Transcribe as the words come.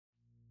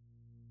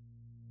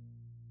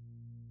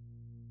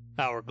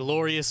our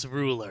glorious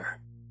ruler.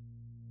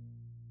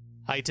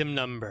 Item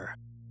number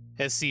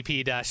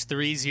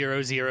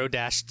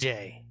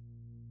SCP-300-J.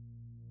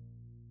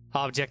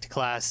 Object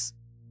class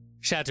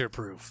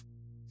Shatterproof.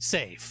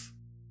 Safe.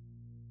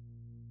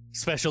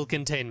 Special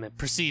containment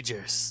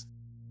procedures.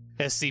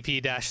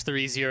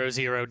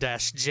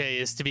 SCP-300-J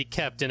is to be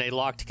kept in a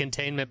locked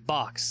containment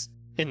box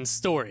in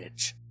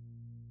storage.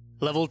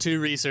 Level 2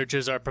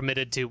 researchers are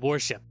permitted to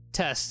worship,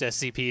 test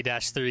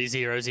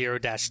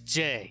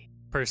SCP-300-J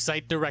per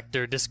Site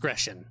Director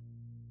discretion.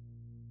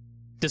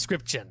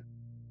 Description: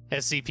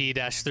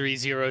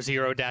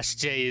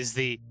 SCP-300-J is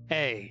the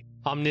A.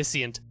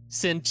 Omniscient,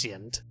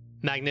 sentient,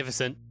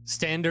 magnificent,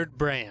 standard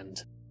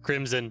brand,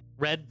 crimson,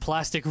 red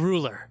plastic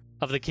ruler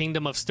of the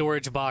Kingdom of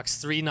Storage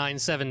Box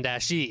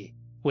 397-E,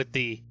 with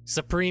the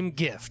supreme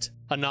gift,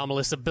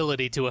 anomalous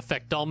ability to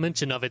affect all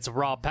mention of its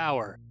raw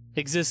power,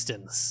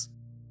 existence.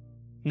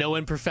 No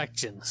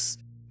imperfections.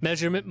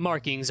 Measurement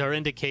markings are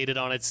indicated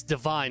on its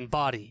divine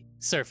body,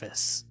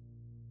 surface.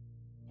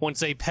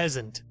 Once a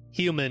peasant,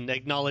 human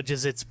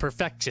acknowledges its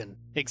perfection,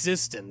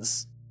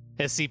 existence,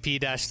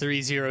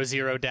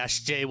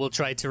 SCP-300-J will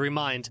try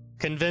to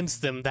convince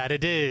them that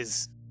it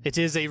is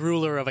a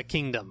ruler of a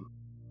kingdom.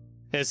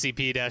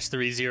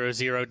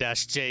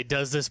 SCP-300-J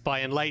does this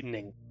by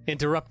enlightening,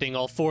 interrupting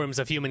all forms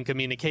of human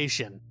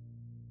communication.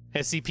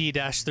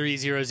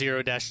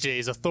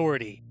 SCP-300-J's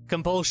authority,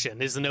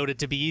 compulsion, is noted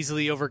to be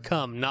easily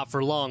overcome, not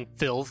for long,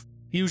 filth,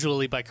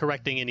 usually by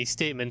correcting any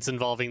statements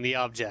involving the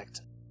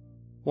object.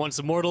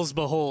 Once mortals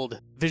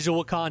behold,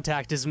 visual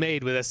contact is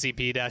made with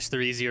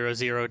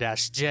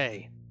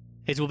SCP-300-J.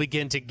 It will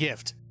begin to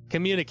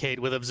communicate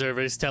with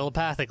observers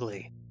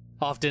telepathically,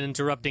 often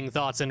interrupting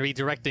thoughts and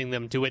redirecting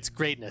them to its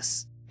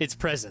greatness, its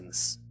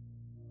presence.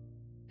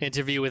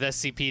 Interview with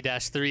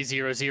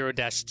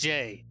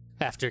SCP-300-J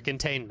after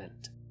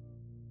containment.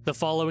 The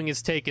following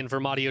is taken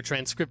from audio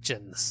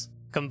transcriptions,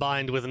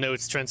 combined with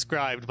notes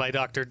transcribed by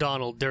Dr.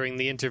 Donald during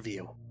the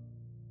interview.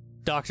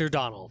 Dr.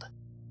 Donald: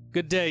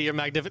 Good day, Your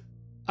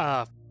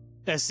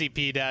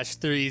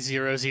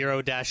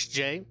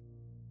SCP-300-J?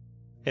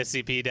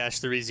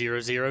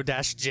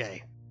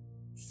 SCP-300-J.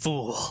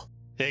 Fool.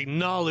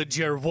 Acknowledge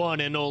your one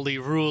and only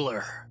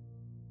ruler.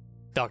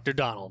 Dr.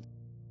 Donald: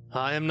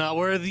 I am not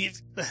worthy.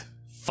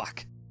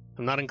 Fuck.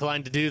 I'm not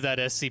inclined to do that,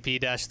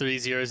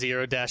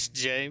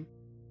 SCP-300-J.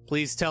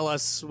 Please tell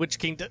us which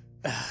kingdom.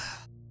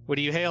 Where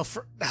do you hail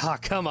from? Ah,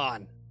 come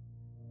on.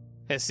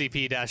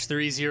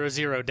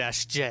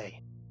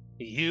 SCP-300-J.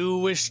 You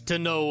wish to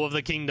know of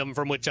the kingdom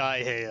from which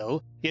I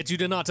hail, yet you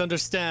do not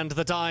understand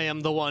that I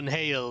am the one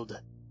hailed.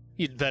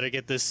 You'd better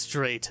get this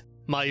straight.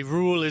 My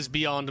rule is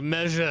beyond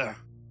measure.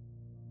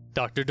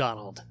 Dr.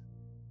 Donald: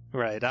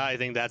 Right, I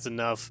think that's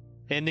enough.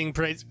 Ending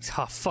praise.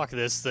 Oh, fuck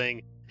this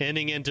thing.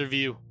 Ending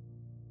interview.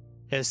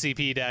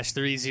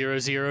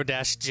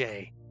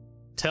 SCP-300-J.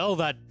 Tell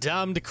that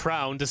damned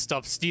crown to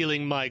stop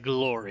stealing my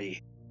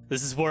glory.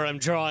 This is where I'm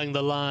drawing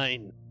the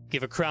line.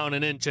 Give a crown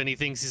an inch and he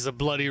thinks he's a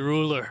bloody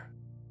ruler.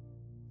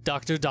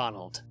 Dr.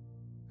 Donald: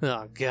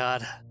 Oh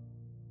god.